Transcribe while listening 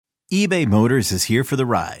eBay Motors is here for the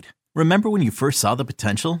ride. Remember when you first saw the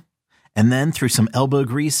potential? And then through some elbow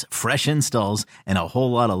grease, fresh installs, and a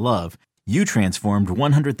whole lot of love, you transformed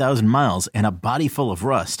 100,000 miles and a body full of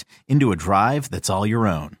rust into a drive that's all your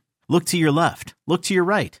own. Look to your left. Look to your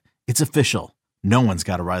right. It's official. No one's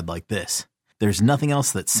got a ride like this. There's nothing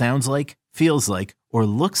else that sounds like, feels like, or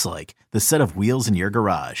looks like the set of wheels in your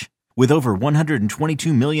garage. With over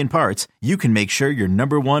 122 million parts, you can make sure your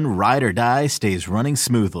number one ride or die stays running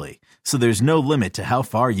smoothly. So there's no limit to how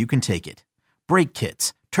far you can take it. Brake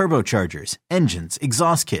kits, turbochargers, engines,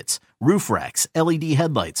 exhaust kits, roof racks, LED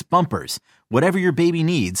headlights, bumpers, whatever your baby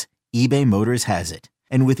needs, eBay Motors has it.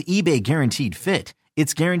 And with eBay Guaranteed Fit,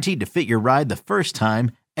 it's guaranteed to fit your ride the first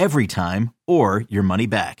time, every time, or your money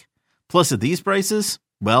back. Plus at these prices,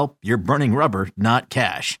 well, you're burning rubber, not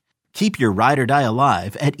cash. Keep your ride or die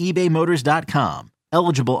alive at ebaymotors.com.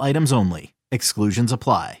 Eligible items only. Exclusions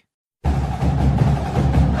apply.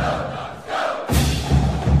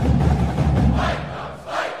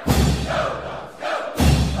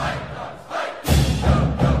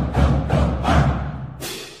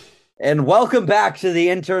 And welcome back to the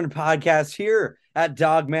Intern podcast here at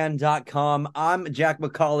dogman.com. I'm Jack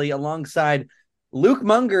McCauley alongside Luke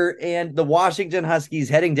Munger and the Washington Huskies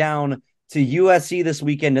heading down to USC this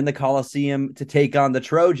weekend in the Coliseum to take on the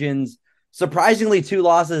Trojans. Surprisingly, 2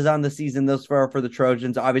 losses on the season thus far for the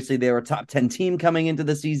Trojans. Obviously, they were a top 10 team coming into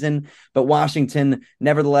the season, but Washington,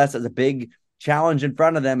 nevertheless, has a big challenge in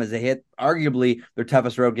front of them as they hit arguably their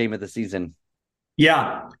toughest road game of the season.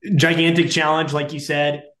 Yeah, gigantic challenge, like you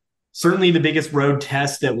said. Certainly the biggest road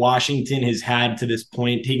test that Washington has had to this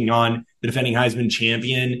point, taking on the defending Heisman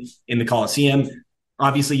champion in the Coliseum.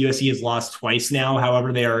 Obviously, USC has lost twice now.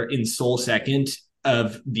 However, they are in sole second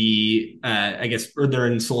of the, they're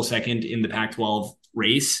in sole second in the Pac-12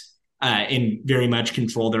 race and very much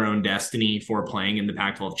control their own destiny for playing in the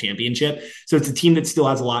Pac-12 championship. So it's a team that still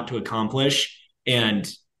has a lot to accomplish. And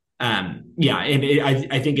I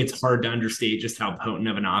think it's hard to understate just how potent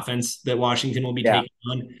of an offense that Washington will be taking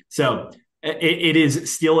on. So it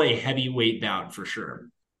is still a heavyweight bout for sure.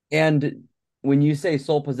 And when you say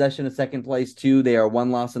sole possession of second place too, they are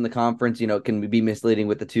 1 loss in the conference. It can be misleading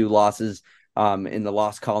with the 2 losses in the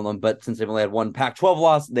loss column, but since they've only had 1 Pac-12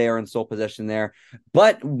 loss, they are in sole possession there.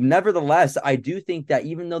 But nevertheless, I do think that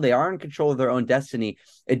even though they are in control of their own destiny,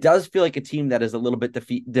 it does feel like a team that is a little bit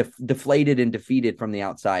deflated and defeated from the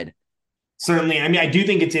outside. Certainly. I mean, I do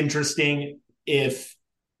think it's interesting if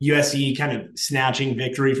USC kind of snatching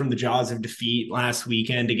victory from the jaws of defeat last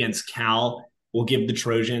weekend against Cal will give the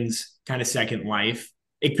Trojans kind of second life.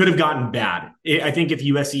 It could have gotten bad. I think if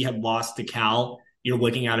USC had lost to Cal, you're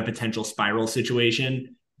looking at a potential spiral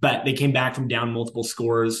situation, but they came back from down multiple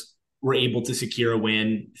scores, were able to secure a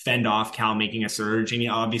win, fend off Cal making a surge. And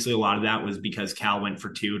obviously a lot of that was because Cal went for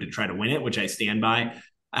 2 to try to win it, which I stand by.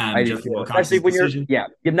 Especially when you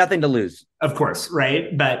have nothing to lose. Of course,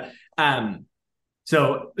 right? But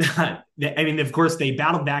so, I mean, of course, they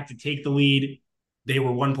battled back to take the lead. They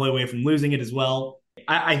were 1 play away from losing it as well.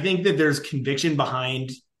 I think that there's conviction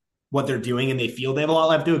behind what they're doing, and they feel they have a lot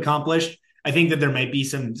left to accomplish. I think that there might be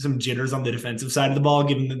some jitters on the defensive side of the ball,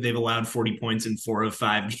 given that they've allowed 40 points in 4 of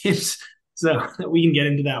 5 games. So we can get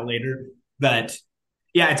into that later. But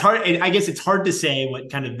yeah, it's hard. I guess it's hard to say what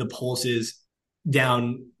kind of the pulse is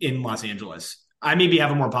down in Los Angeles. I maybe have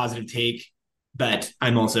a more positive take, but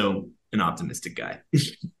I'm also an optimistic guy.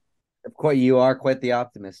 Of course, you are quite the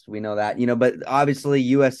optimist. We know that, but obviously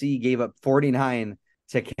USC gave up 49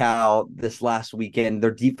 to Cal this last weekend. Their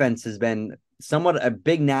defense has been somewhat a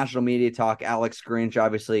big national media talk. Alex Grinch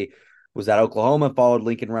obviously was at Oklahoma, followed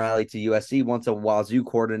Lincoln Riley to USC, once a Wazoo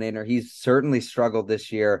coordinator. He's certainly struggled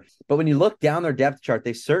this year. But when you look down their depth chart,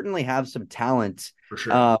 they certainly have some talent. For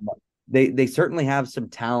sure. They certainly have some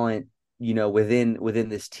talent, within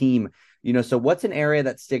this team. So what's an area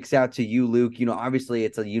that sticks out to you, Luke? Obviously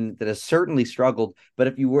it's a unit that has certainly struggled, but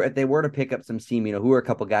if they were to pick up some steam, who are a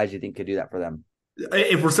couple guys you think could do that for them?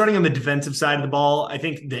 If we're starting on the defensive side of the ball, I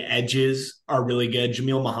think the edges are really good.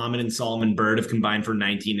 Jameel Muhammad and Solomon Byrd have combined for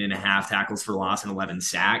 19 and a half tackles for loss and 11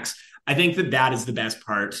 sacks. I think that is the best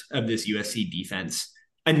part of this USC defense.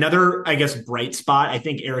 Another, bright spot, I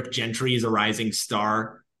think Eric Gentry is a rising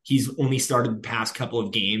star. He's only started the past couple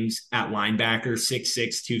of games at linebacker,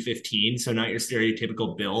 6'6", 215, so not your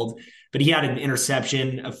stereotypical build. But he had an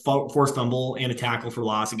interception, a forced fumble, and a tackle for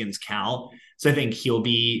loss against Cal. So I think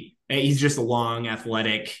he's just a long,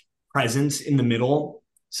 athletic presence in the middle.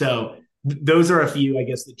 So those are a few,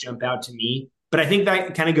 that jump out to me. But I think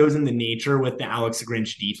that kind of goes in the nature with the Alex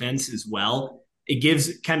Grinch defense as well. It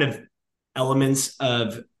gives kind of elements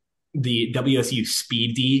of the WSU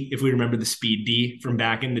speed D, if we remember the speed D from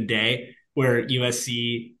back in the day, where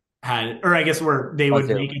USC had, or I guess where they would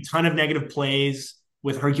make a ton of negative plays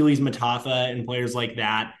with Hercules Matafa and players like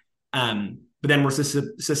that. But then we're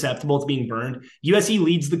susceptible to being burned. USC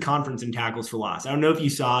leads the conference in tackles for loss. I don't know if you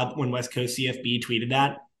saw when West Coast CFB tweeted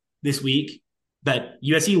that this week, but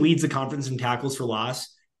USC leads the conference in tackles for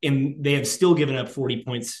loss, and they have still given up 40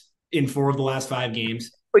 points in 4 of the last 5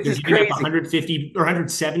 games. Which They're is giving crazy. up 150 or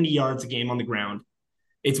 170 yards a game on the ground.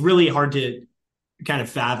 It's really hard to kind of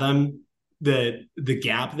fathom the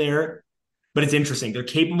gap there, but it's interesting. They're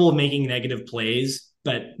capable of making negative plays,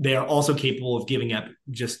 but they are also capable of giving up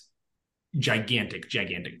just gigantic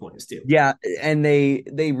plays too. Yeah, and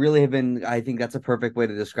they really have been, I think that's a perfect way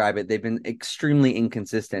to describe it. They've been extremely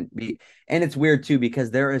inconsistent. And it's weird too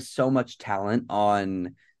because there is so much talent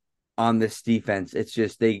on this defense. It's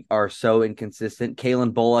just they are so inconsistent.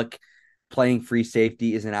 Kalen Bullock playing free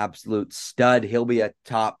safety is an absolute stud. He'll be a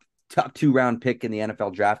top 2 round pick in the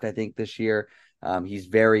NFL draft, I think, this year. He's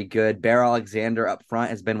very good. Bear Alexander up front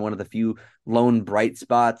has been one of the few lone bright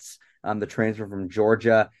spots. The transfer from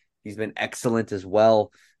Georgia, he's been excellent as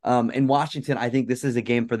well. In Washington, I think this is a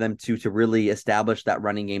game for them to really establish that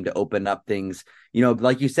running game to open up things.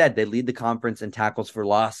 Like you said, they lead the conference in tackles for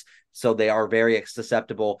loss, so they are very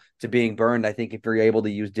susceptible to being burned. I think if you're able to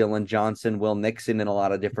use Dylan Johnson, Will Nixon in a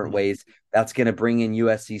lot of different ways, that's going to bring in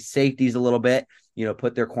USC safeties a little bit,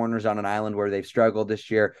 put their corners on an island where they've struggled this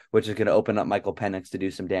year, which is going to open up Michael Penix to do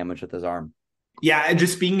some damage with his arm. Yeah, and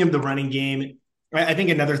just speaking of the running game, I think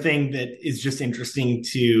another thing that is just interesting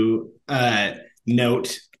to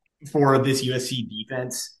note for this USC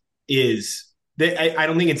defense is that I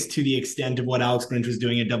don't think it's to the extent of what Alex Grinch was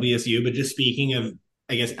doing at WSU, but just speaking of,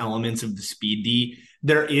 I guess, elements of the speed D,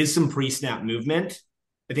 there is some pre-snap movement.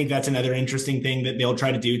 I think that's another interesting thing that they'll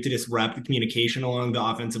try to do to disrupt the communication along the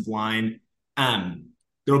offensive line.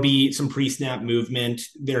 There'll be some pre-snap movement.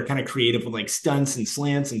 They're kind of creative with like stunts and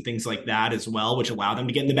slants and things like that as well, which allow them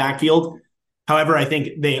to get in the backfield. However, I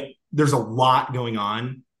think there's a lot going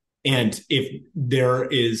on. And if there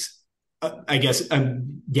is, I guess, a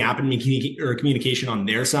gap in communication on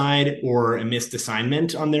their side or a missed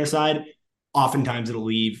assignment on their side, oftentimes it'll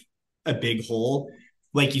leave a big hole,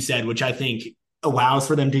 like you said, which I think allows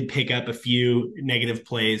for them to pick up a few negative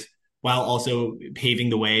plays while also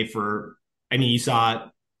paving the way for, you saw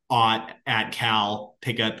Ott at Cal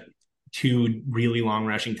pick up 2 really long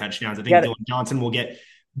rushing touchdowns. I think Dylan Johnson will get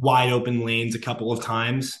wide open lanes a couple of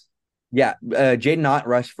times. Yeah, Jaden Ott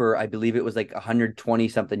rushed for, I believe it was like 120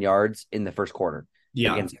 something yards in the first quarter.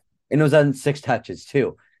 Yeah, and it was on 6 touches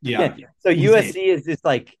too. Yeah. So USC is just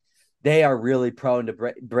like, they are really prone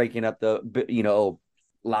to breaking up the,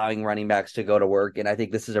 allowing running backs to go to work. And I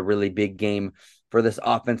think this is a really big game for this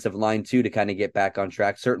offensive line too, to kind of get back on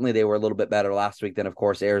track. Certainly they were a little bit better last week than, of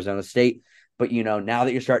course, Arizona State. But, now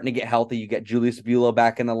that you're starting to get healthy, you get Julius Buelow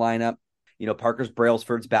back in the lineup. Parker's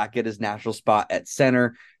Brailsford's back at his natural spot at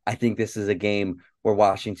center. I think this is a game where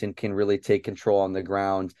Washington can really take control on the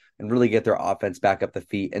ground and really get their offense back up the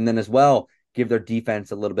feet. And then as well, give their defense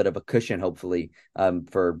a little bit of a cushion, hopefully,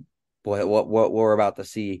 for what we're about to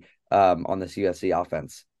see on this USC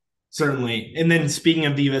offense. Certainly. And then speaking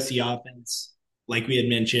of the USC offense, like we had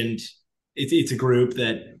mentioned, it's a group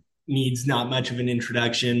that needs not much of an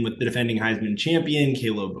introduction with the defending Heisman champion,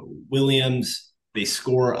 Caleb Williams. They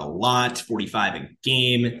score a lot, 45 a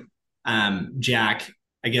game. Jack,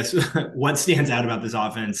 I guess what stands out about this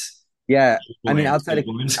offense? Yeah, outside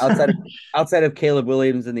of Caleb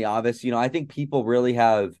Williams and the obvious, I think people really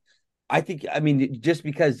have. Just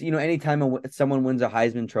because anytime someone wins a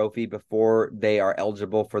Heisman Trophy before they are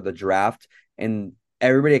eligible for the draft, and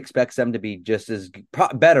everybody expects them to be just as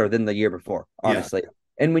better than the year before, honestly. Yeah.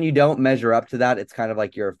 And when you don't measure up to that, it's kind of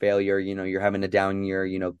like you're a failure. You're having a down year.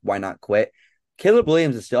 Why not quit? Caleb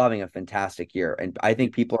Williams is still having a fantastic year, and I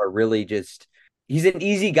think people are really he's an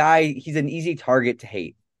easy guy. He's an easy target to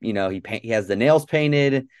hate. He has the nails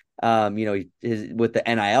painted, with the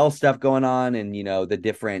NIL stuff going on and, the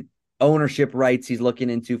different ownership rights he's looking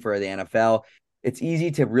into for the NFL. It's easy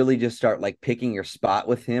to really just start like picking your spot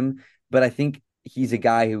with him. But I think he's a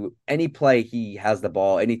guy who any play he has the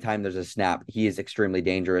ball, anytime there's a snap, he is extremely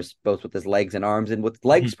dangerous, both with his legs and arms. And with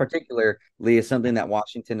legs particularly is something that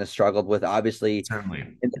Washington has struggled with. Obviously, certainly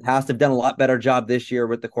in the past, have done a lot better job this year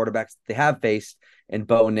with the quarterbacks they have faced, and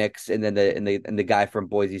Bo Nix, and then the guy from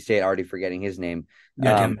Boise State, already forgetting his name.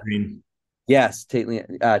 Taylor Green. Yes,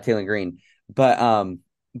 Taylor Green.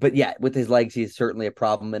 But yeah, with his legs, he's certainly a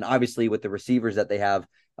problem. And obviously with the receivers that they have,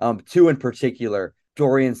 2 in particular,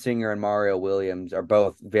 Dorian Singer and Mario Williams, are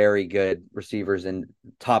both very good receivers and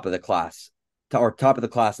top of the class. or top of the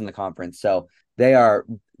class in the conference. So they are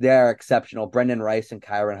exceptional. Brendan Rice and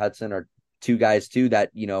Kyron Hudson are two guys too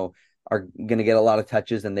that are going to get a lot of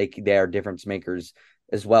touches, and they are difference makers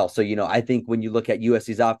as well. So I think when you look at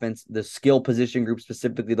USC's offense, the skill position group,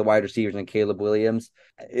 specifically the wide receivers and Caleb Williams,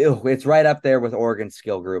 it's right up there with Oregon's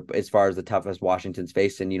skill group as far as the toughest Washington's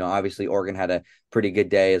faced. And obviously Oregon had a pretty good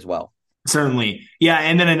day as well. Certainly. Yeah.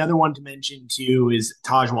 And then another one to mention too is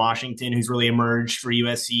Taj Washington, who's really emerged for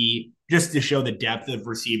USC just to show the depth of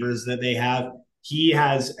receivers that they have. He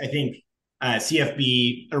has, I think,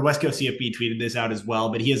 CFB or West Coast CFB tweeted this out as well,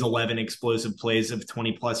 but he has 11 explosive plays of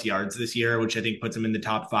 20 plus yards this year, which I think puts him in the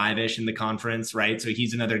top 5-ish in the conference, right? So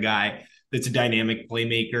he's another guy that's a dynamic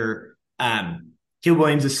playmaker. Caleb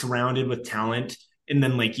Williams is surrounded with talent. And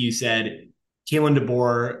then, like you said, Kalen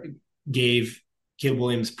DeBoer gave Caleb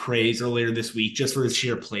Williams praise earlier this week just for his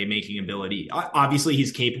sheer playmaking ability. Obviously,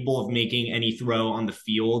 he's capable of making any throw on the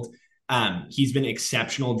field. He's been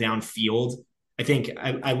exceptional downfield. I think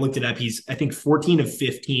I looked it up. He's, I think, 14 of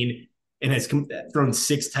 15 and has thrown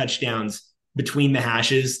 6 touchdowns between the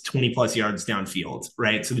hashes, 20 plus yards downfield,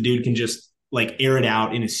 right? So the dude can just like air it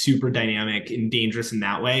out and is super dynamic and dangerous in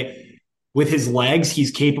that way. With his legs, he's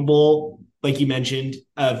capable, like you mentioned,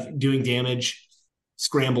 of doing damage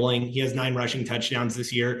scrambling. He has 9 rushing touchdowns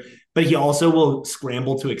this year, but he also will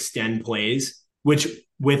scramble to extend plays, which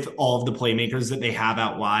with all of the playmakers that they have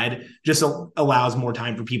out wide just allows more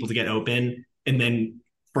time for people to get open and then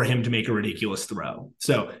for him to make a ridiculous throw.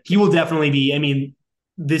 So he will definitely be, I mean,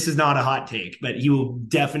 this is not a hot take, but he will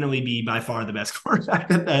definitely be by far the best quarterback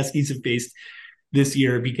that the Huskies have faced this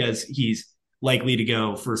year because he's likely to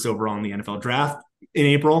go first overall in the NFL draft in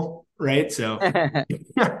April, right? So I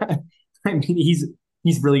mean, he's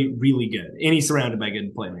really, really good. And he's surrounded by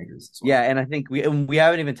good playmakers as well. Yeah, and I think we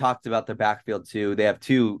haven't even talked about the backfield too. They have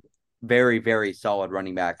 2 very, very solid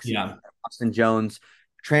running backs. Yeah. Austin Jones,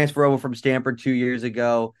 transfer over from Stanford 2 years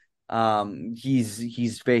ago.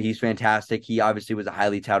 He's fantastic. He obviously was a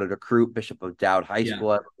highly touted recruit, Bishop of Dowd High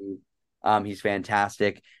School. He's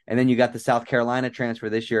fantastic. And then you got the South Carolina transfer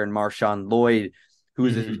this year in Marshawn Lloyd, who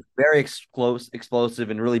is very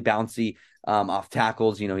explosive and really bouncy off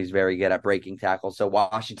tackles. He's very good at breaking tackles. So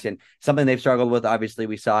Washington, something they've struggled with. Obviously,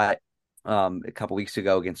 we saw it a couple weeks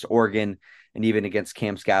ago against Oregon and even against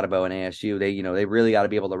Cam Scatterbo and ASU. They really got to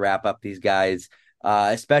be able to wrap up these guys,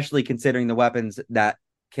 especially considering the weapons that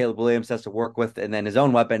Caleb Williams has to work with, and then his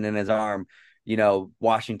own weapon in his arm.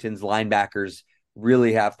 Washington's linebackers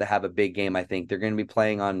really have to have a big game. I think they're going to be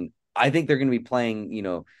playing a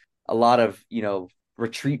lot of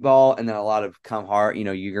retreat ball and then a lot of come hard.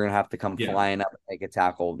 You're going to have to come flying up and make a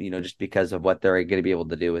tackle, just because of what they're going to be able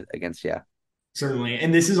to do against you. Certainly.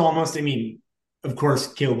 And this is almost, I mean, of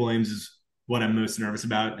course, Caleb Williams is what I'm most nervous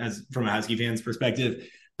about as from a Husky fan's perspective,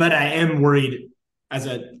 but I am worried as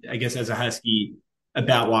a Husky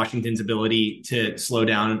about Washington's ability to slow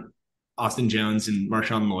down Austin Jones and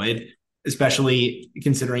Marshawn Lloyd, especially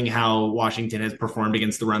considering how Washington has performed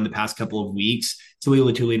against the run the past couple of weeks.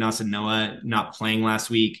 Talila Tulianasanoa not playing last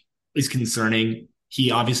week is concerning.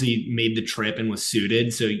 He obviously made the trip and was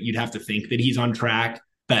suited, so you'd have to think that he's on track,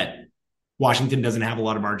 but Washington doesn't have a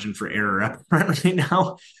lot of margin for error up front right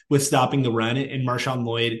now with stopping the run, and Marshawn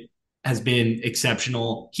Lloyd has been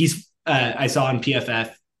exceptional. I saw on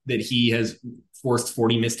PFF that he has forced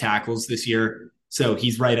 40 missed tackles this year. So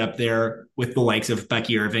he's right up there with the likes of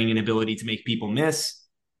Bucky Irving and ability to make people miss.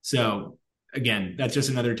 So again, that's just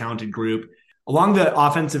another talented group. Along the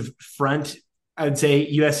offensive front, I would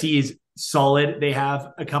say USC is solid. They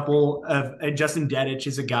have a couple of Justin Dedich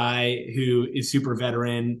is a guy who is super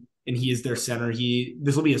veteran and he is their center.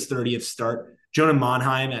 This will be his 30th start. Jonah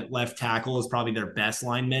Monheim at left tackle is probably their best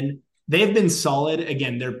lineman. They've been solid.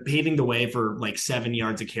 Again, they're paving the way for like 7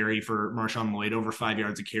 yards a carry for Marshawn Lloyd, over 5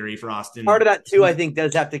 yards a carry for Austin. Part of that too, I think,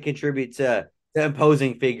 does have to contribute to the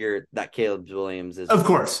imposing figure that Caleb Williams is. Of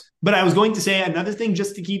course. But I was going to say another thing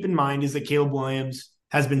just to keep in mind is that Caleb Williams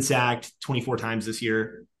has been sacked 24 times this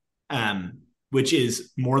year, which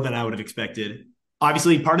is more than I would have expected.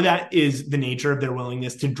 Obviously, part of that is the nature of their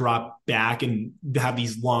willingness to drop back and have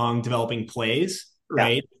these long developing plays,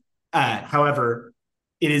 right? Yeah. However,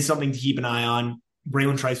 it is something to keep an eye on.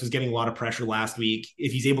 Braylon Trice was getting a lot of pressure last week.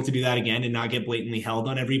 If he's able to do that again and not get blatantly held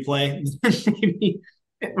on every play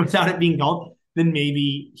without it being called, then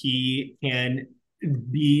maybe he can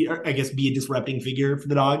be a disrupting figure for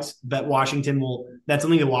the Dogs. But that's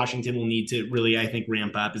something that Washington will need to really, I think,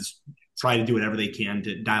 ramp up, is try to do whatever they can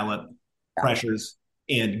to dial up pressures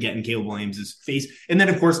and get in Caleb Williams' face. And then,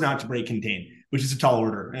 of course, not to break contain, which is a tall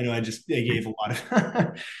order. I know I gave a lot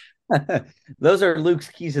of... Those are Luke's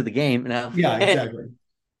keys to the game now. Yeah, exactly.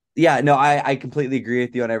 Yeah, no, I completely agree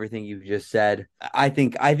with you on everything you just said. I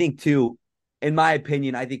think too, in my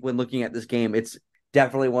opinion, I think when looking at this game, it's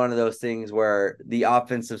definitely one of those things where the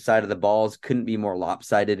offensive side of the balls couldn't be more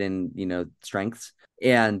lopsided in, strengths.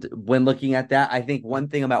 And when looking at that, I think one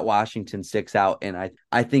thing about Washington sticks out, and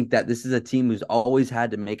I think that this is a team who's always had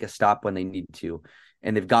to make a stop when they need to,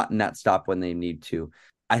 and they've gotten that stop when they need to.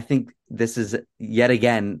 I think this is yet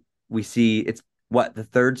again, we see it's what, the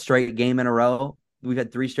third straight game in a row. We've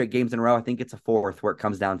had three straight games in a row. I think it's a fourth where it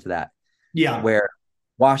comes down to that, Yeah, where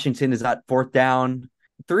Washington is at fourth down.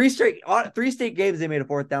 Three straight games they made a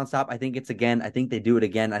fourth down stop. I think it's again. I think they do it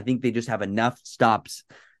again. I think they just have enough stops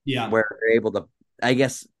yeah, where they're able to. I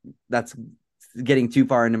guess that's getting too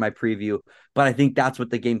far into my preview, but I think that's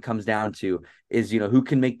what the game comes down to is, who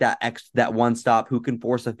can make that one stop, who can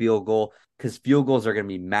force a field goal, because field goals are going to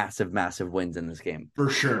be massive, massive wins in this game.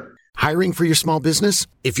 for sure. Hiring for your small business?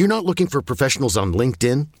 If you're not looking for professionals on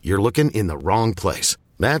LinkedIn, you're looking in the wrong place.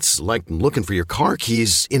 That's like looking for your car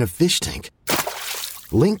keys in a fish tank.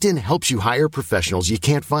 LinkedIn helps you hire professionals you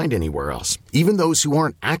can't find anywhere else, even those who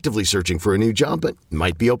aren't actively searching for a new job but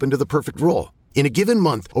might be open to the perfect role. In a given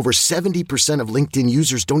month, over 70% of LinkedIn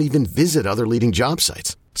users don't even visit other leading job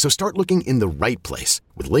sites. So start looking in the right place.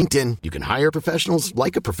 With LinkedIn, you can hire professionals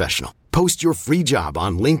like a professional. Post your free job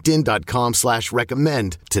on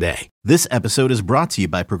linkedin.com/recommend today. This episode is brought to you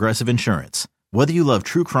by Progressive Insurance. Whether you love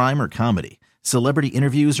true crime or comedy, celebrity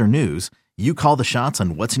interviews or news, you call the shots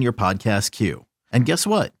on what's in your podcast queue. And guess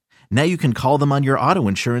what? Now you can call them on your auto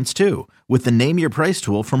insurance too with the Name Your Price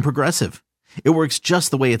tool from Progressive. It works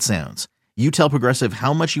just the way it sounds. You tell Progressive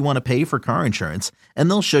how much you want to pay for car insurance, and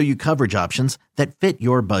they'll show you coverage options that fit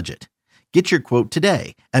your budget. Get your quote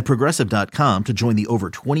today at Progressive.com to join the over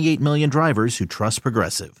 28 million drivers who trust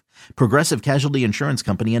Progressive. Progressive Casualty Insurance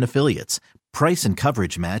Company and Affiliates. Price and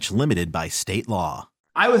coverage match limited by state law.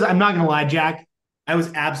 I'm not going to lie, Jack. I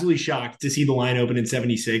was absolutely shocked to see the line open at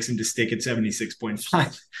 76 and to stick at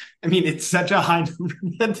 76.5. I mean, it's such a high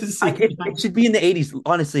number to see. It should be in the 80s,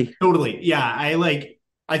 honestly. Totally. Yeah.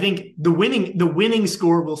 I think the winning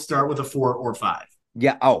score will start with a 4 or 5.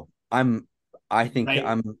 Yeah. Oh, I think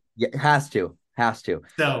right? yeah, it has to.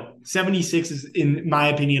 So 76 is, in my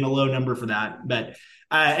opinion, a low number for that. But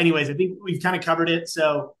anyways, I think we've kind of covered it.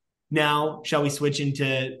 So now shall we switch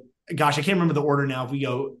into, gosh, I can't remember the order now. If we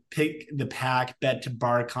go pick the pack, bet to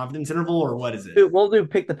bar, confidence interval, or what is it? We'll do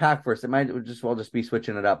pick the pack first. We'll just be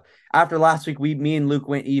switching it up. After last week, me and Luke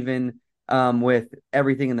went even with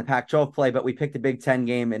everything in the Pac-12 play, but we picked a Big Ten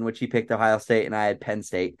game in which he picked Ohio State and I had Penn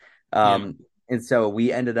State. And so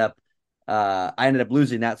we ended up, I ended up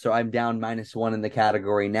losing that. So I'm down -1 in the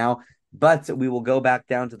category now, but we will go back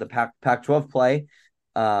down to the Pac-12 play,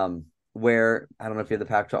 where I don't know if you have the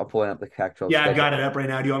Pac-12. I'll pull up the Pac-12. Yeah, I've got it up right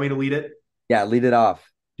now. Do you want me to lead it? Yeah, lead it off.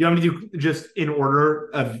 Do you want me to do just in order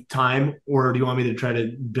of time, or do you want me to try to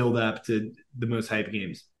build up to the most hype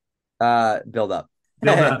games? Build up.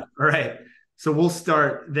 Build up. All right. So we'll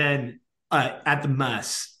start then at the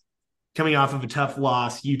Muss. Coming off of a tough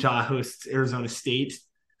loss, Utah hosts Arizona State.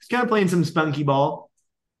 It's kind of playing some spunky ball,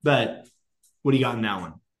 but what do you got in that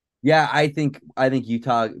one? Yeah, I think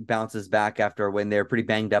Utah bounces back after a win. They're pretty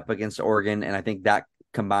banged up against Oregon, and I think that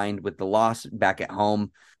combined with the loss back at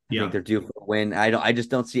home, I think they're due for a win. I just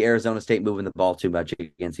don't see Arizona State moving the ball too much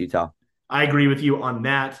against Utah. I agree with you on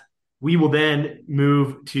that. We will then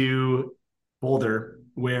move to Boulder,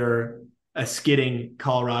 where a skidding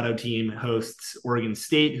Colorado team hosts Oregon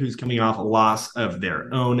State, who's coming off a loss of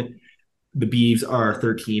their own. The Beavs are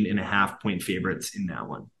 13.5-point favorites in that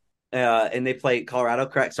one. And they play Colorado,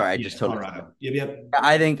 correct? Sorry, I just told Colorado. Yep.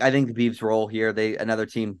 I think the Beavs roll here. Another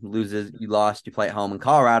team loses, you lost, you play at home, and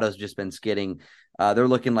Colorado's just been skidding. They're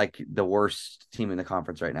looking like the worst team in the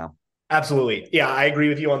conference right now. Absolutely. Yeah, I agree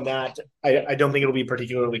with you on that. I don't think it'll be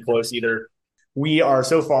particularly close either. We are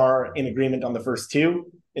so far in agreement on the first two,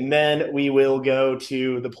 and then we will go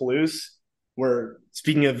to the Palouse, where,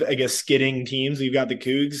 speaking of, I guess, skidding teams, we've got the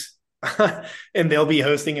Cougs. And they'll be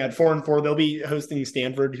hosting at 4-4. They'll be hosting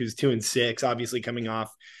Stanford, who's 2-6, obviously coming off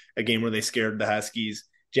a game where they scared the Huskies.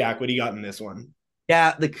 Jack, what do you got in this one?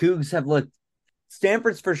 Yeah, the Cougs have looked.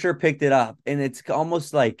 Stanford's for sure picked it up, and it's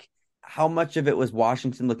almost like how much of it was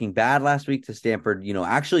Washington looking bad last week to Stanford,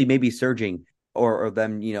 actually maybe surging, or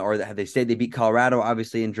them, or have they stayed? They beat Colorado,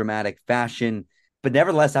 obviously in dramatic fashion, but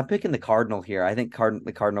nevertheless, I'm picking the Cardinal here. I think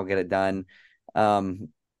the Cardinal get it done.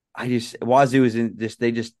 Wazoo is in this.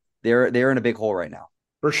 They're in a big hole right now.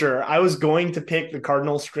 For sure. I was going to pick the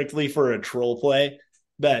Cardinals strictly for a troll play,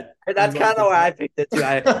 but that's kind of why I picked it too.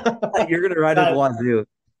 You're going to ride with Wazoo.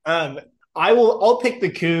 I'll pick the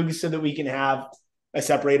Cougs so that we can have a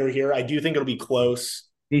separator here. I do think it'll be close.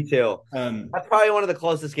 Me too. Um, That's probably one of the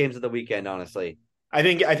closest games of the weekend, honestly. I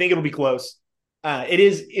think it'll be close. It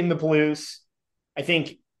is in the Palouse. I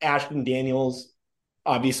think Ashton Daniels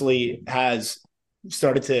obviously has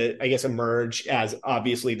started to, I guess, emerge as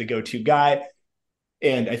obviously the go-to guy.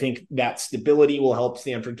 And I think that stability will help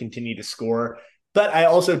Stanford continue to score. But I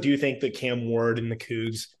also do think that Cam Ward and the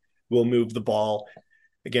Cougs will move the ball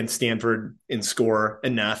against Stanford and score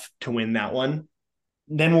enough to win that one.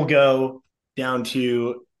 Then we'll go down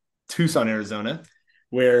to Tucson, Arizona,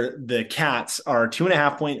 where the Cats are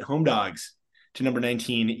 2.5-point home dogs to number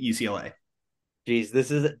 19 UCLA. Jeez, this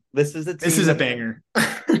is a team. This is a banger.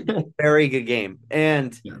 Very good game.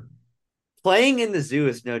 And yeah. Playing in the zoo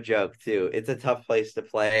is no joke, too. It's a tough place to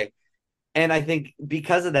play. And I think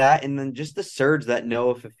because of that, and then just the surge that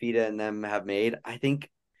Noah Fafita and them have made, I think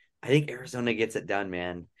Arizona gets it done,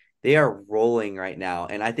 man. They are rolling right now.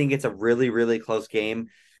 And I think it's a really, really close game.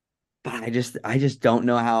 But I just don't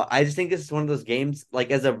know how. I just think this is one of those games, like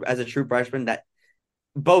as a true freshman, that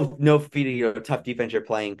both Noah Fafita, tough defense you're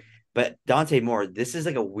playing, but Dante Moore, this is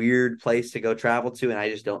like a weird place to go travel to, and I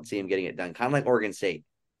just don't see him getting it done. Kind of like Oregon State.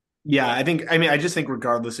 Yeah, I just think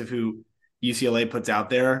regardless of who UCLA puts out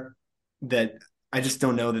there, that I just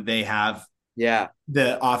don't know that they have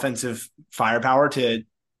the offensive firepower to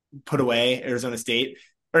put away Arizona,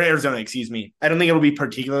 excuse me. I don't think it'll be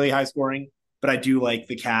particularly high scoring, but I do like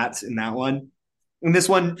the Cats in that one. And this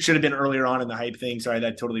one should have been earlier on in the hype thing. Sorry,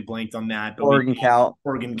 that totally blanked on that. But Oregon Cal.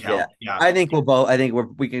 Yeah. I think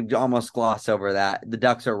we can almost gloss over that. The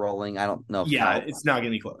Ducks are rolling. I don't know. It's not going to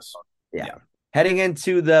be close. Yeah. Heading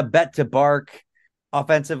into the bet to bark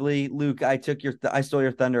offensively, Luke, I stole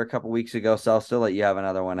your thunder a couple weeks ago, so I'll still let you have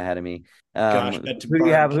another one ahead of me. Bet to who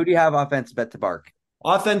bark. do you have offense bet to bark?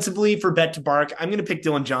 Offensively for bet to bark, I'm going to pick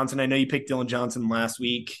Dylan Johnson. I know you picked Dylan Johnson last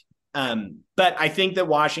week. But I think that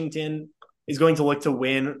Washington is going to look to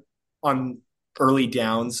win on early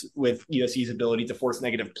downs with USC's ability to force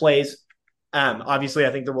negative plays. Obviously,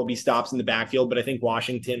 I think there will be stops in the backfield, but I think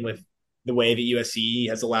Washington, with the way that USC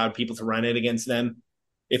has allowed people to run it against them,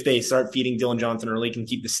 if they start feeding Dylan Johnson early, can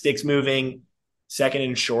keep the sticks moving, second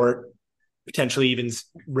and short, potentially even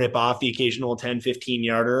rip off the occasional 10,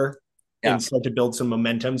 15-yarder and start to build some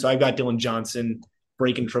momentum. So I've got Dylan Johnson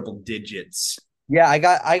breaking triple digits. Yeah, I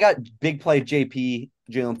got big play JP.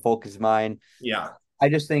 Jalen Folk is mine. Yeah. I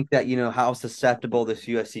just think that, how susceptible this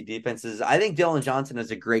USC defense is. I think Dylan Johnson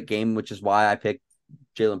has a great game, which is why I picked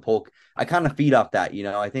Jalen Polk. I kind of feed off that,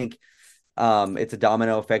 I think it's a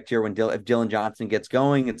domino effect here. If Dylan Johnson gets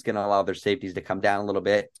going, it's going to allow their safeties to come down a little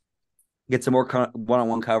bit, get some more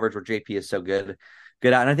one-on-one coverage where JP is so good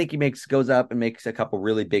at. And I think he goes up and makes a couple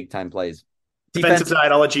really big-time plays. Defensive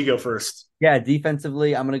side, I'll let you go first. Yeah,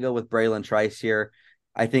 defensively, I'm going to go with Braylon Trice here.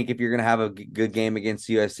 I think if you're going to have a good game against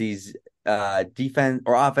USC's defense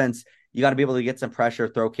or offense, you got to be able to get some pressure,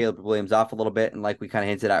 throw Caleb Williams off a little bit. And like we kind of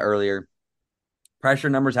hinted at earlier, pressure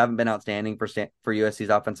numbers haven't been outstanding for USC's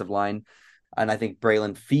offensive line. And I think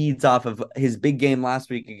Braylon feeds off of his big game last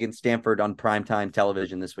week against Stanford on primetime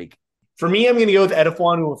television this week. For me, I'm going to go with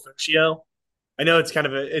Edifwan Uwafuchio. I know it's kind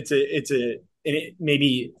of it's a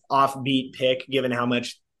maybe offbeat pick given how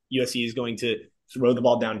much USC is going to throw the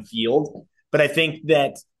ball downfield. But I think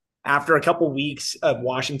that after a couple weeks of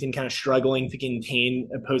Washington kind of struggling to contain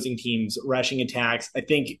opposing teams' rushing attacks, I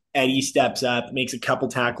think Eddie steps up, makes a couple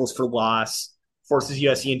tackles for loss, forces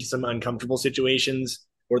USC into some uncomfortable situations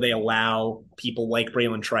where they allow people like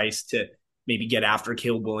Braylon Trice to maybe get after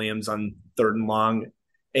Caleb Williams on 3rd and long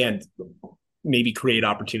and maybe create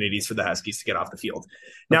opportunities for the Huskies to get off the field.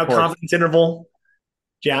 Now, confidence interval,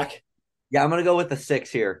 Jack? Yeah, I'm going to go with the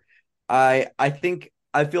 6 here. I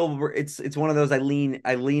feel it's one of those I lean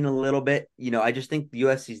a little bit. I just think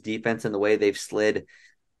USC's defense and the way they've slid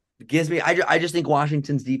gives me. I just think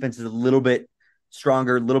Washington's defense is a little bit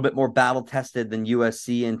stronger, a little bit more battle tested than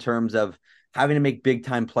USC in terms of having to make big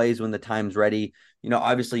time plays when the time's ready.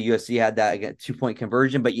 Obviously USC had that 2-point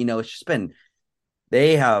conversion, but it's just been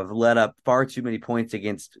they have let up far too many points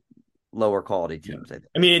against lower quality teams. Yeah.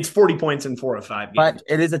 I mean, it's 40 points in 4 of 5 games. But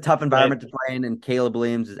it is a tough environment to play in, and Caleb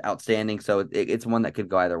Williams is outstanding, so it's one that could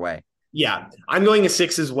go either way. Yeah, I'm going a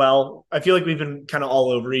 6 as well. I feel like we've been kind of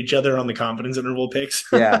all over each other on the confidence interval picks.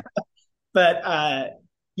 Yeah. But, I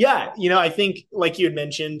think, like you had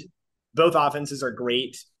mentioned, both offenses are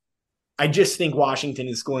great. I just think Washington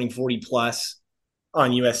is scoring 40-plus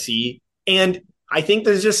on USC. And I think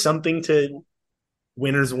there's just something to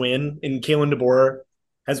winners win, and Kalen DeBoer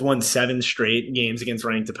has won 7 straight games against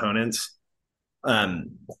ranked opponents.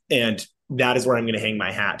 And that is where I'm going to hang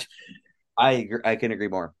my hat. I can agree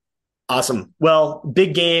more. Awesome. Well,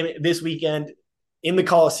 big game this weekend. in the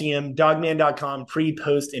Coliseum, dogman.com, pre,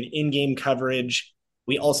 post, and in-game coverage.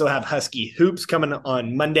 We also have Husky Hoops coming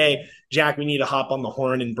on Monday. Jack, we need to hop on the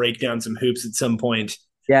horn and break down some hoops at some point.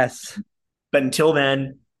 Yes. But until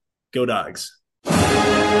then, go Dogs.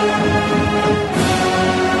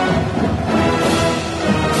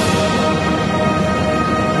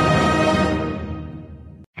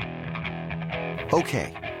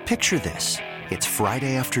 Okay, picture this. It's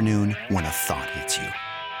Friday afternoon when a thought hits you.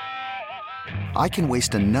 I can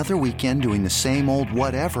waste another weekend doing the same old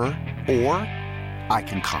whatever, or I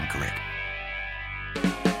can conquer it.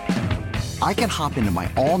 I can hop into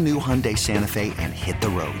my all-new Hyundai Santa Fe and hit the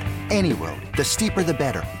road. Any road. The steeper, the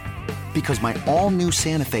better. Because my all-new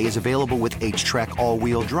Santa Fe is available with H-Track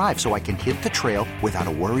all-wheel drive, so I can hit the trail without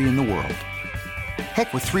a worry in the world.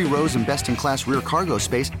 Heck, with 3 rows and best-in-class rear cargo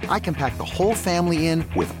space, I can pack the whole family in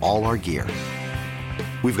with all our gear.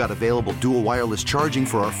 We've got available dual wireless charging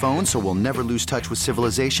for our phones, so we'll never lose touch with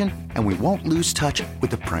civilization, and we won't lose touch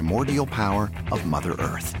with the primordial power of Mother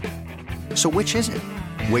Earth. So which is it?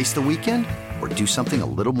 Waste the weekend or do something a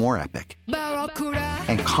little more epic?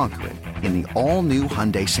 And conquer it in the all-new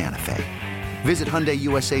Hyundai Santa Fe. Visit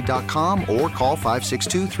HyundaiUSA.com or call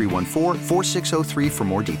 562-314-4603 for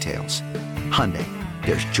more details. Hyundai,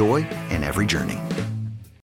 there's joy in every journey.